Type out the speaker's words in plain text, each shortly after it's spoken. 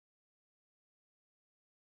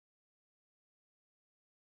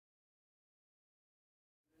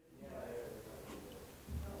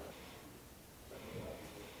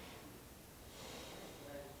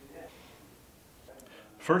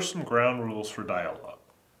First, some ground rules for dialogue.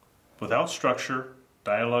 Without structure,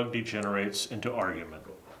 dialogue degenerates into argument.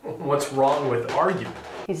 What's wrong with argument?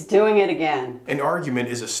 He's doing it again. An argument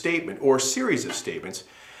is a statement or series of statements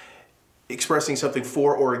expressing something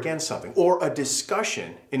for or against something, or a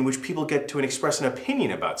discussion in which people get to express an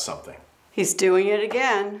opinion about something. He's doing it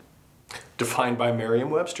again. Defined by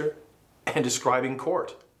Merriam-Webster and describing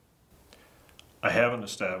court. I haven't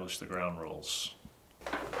established the ground rules.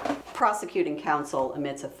 Prosecuting counsel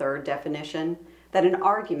omits a third definition, that an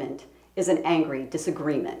argument is an angry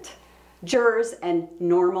disagreement. Jurors and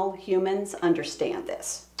normal humans understand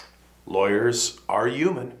this. Lawyers are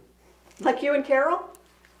human. Like you and Carol?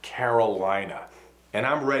 Carolina. And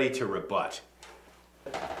I'm ready to rebut.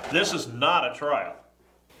 This is not a trial.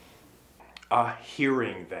 A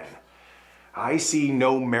hearing, then. I see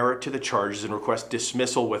no merit to the charges and request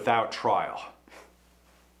dismissal without trial.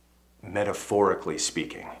 Metaphorically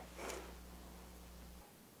speaking.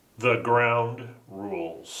 The ground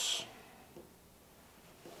rules.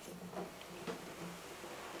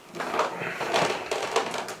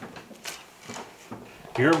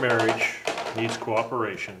 Your marriage needs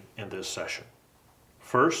cooperation in this session.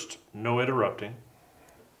 First, no interrupting.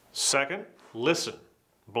 Second, listen.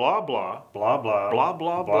 Blah, blah, blah, blah, blah,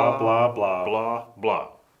 blah, blah, blah, blah, blah, blah.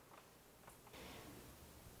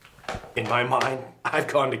 In my mind, I've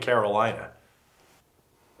gone to Carolina.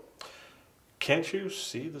 Can't you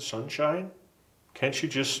see the sunshine? Can't you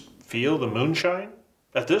just feel the moonshine?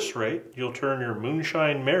 At this rate, you'll turn your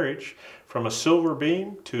moonshine marriage from a silver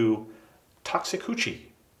beam to toxic hoochie.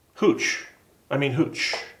 Hooch.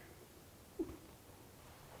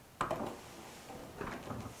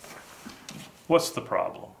 What's the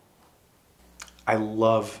problem? I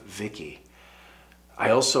love Vicky.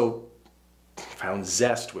 I also found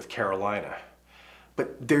zest with Carolina.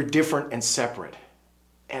 But they're different and separate.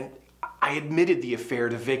 And I admitted the affair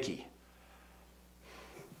to Vicky.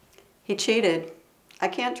 He cheated. I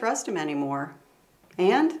can't trust him anymore.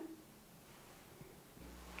 And?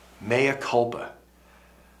 Mea culpa.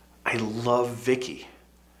 I love Vicky.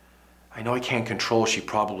 I know I can't control she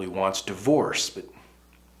probably wants divorce, but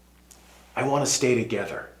I want to stay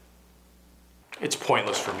together. It's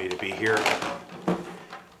pointless for me to be here.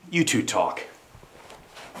 You two talk.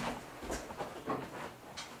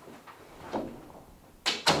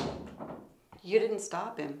 You didn't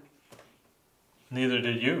stop him. Neither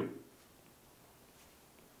did you.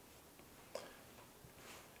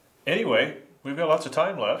 Anyway, we've got lots of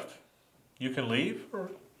time left. You can leave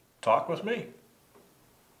or talk with me.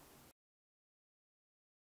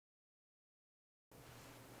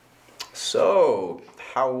 So,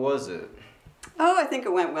 how was it? Oh, I think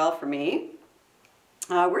it went well for me.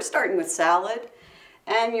 We're starting with salad,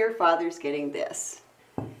 and your father's getting this.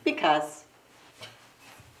 Because.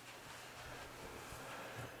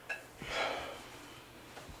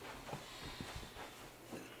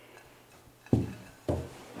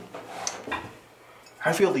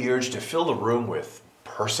 I feel the urge to fill the room with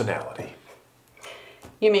personality.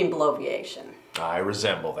 You mean bloviation. I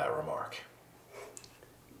resemble that remark.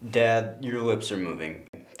 Dad, your lips are moving.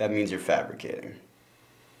 That means you're fabricating.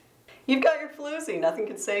 You've got your floozy. Nothing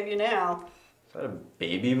can save you now. Is that a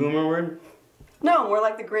baby boomer word? No, more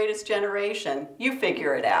like the greatest generation. You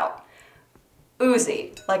figure it out.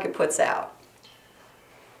 Oozy, like it puts out.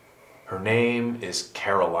 Her name is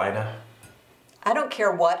Carolina. I don't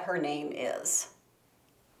care what her name is.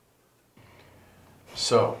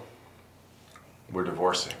 So, we're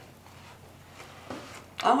divorcing.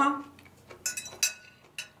 Uh-huh.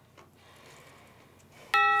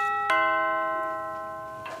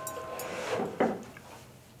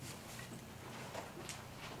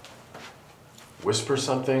 Whisper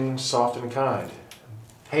something soft and kind.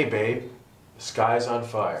 Hey, babe, the sky's on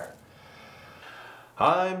fire.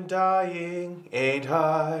 I'm dying, ain't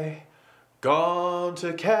I? Gone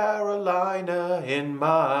to Carolina in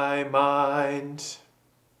my mind.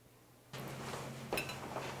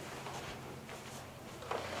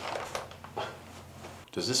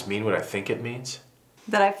 Does this mean what I think it means?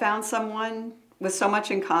 That I found someone with so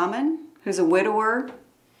much in common, who's a widower,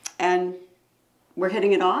 and we're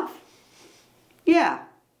hitting it off? Yeah.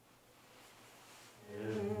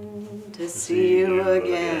 To see you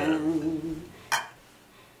again.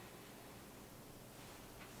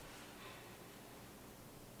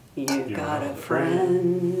 You got a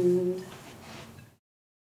friend.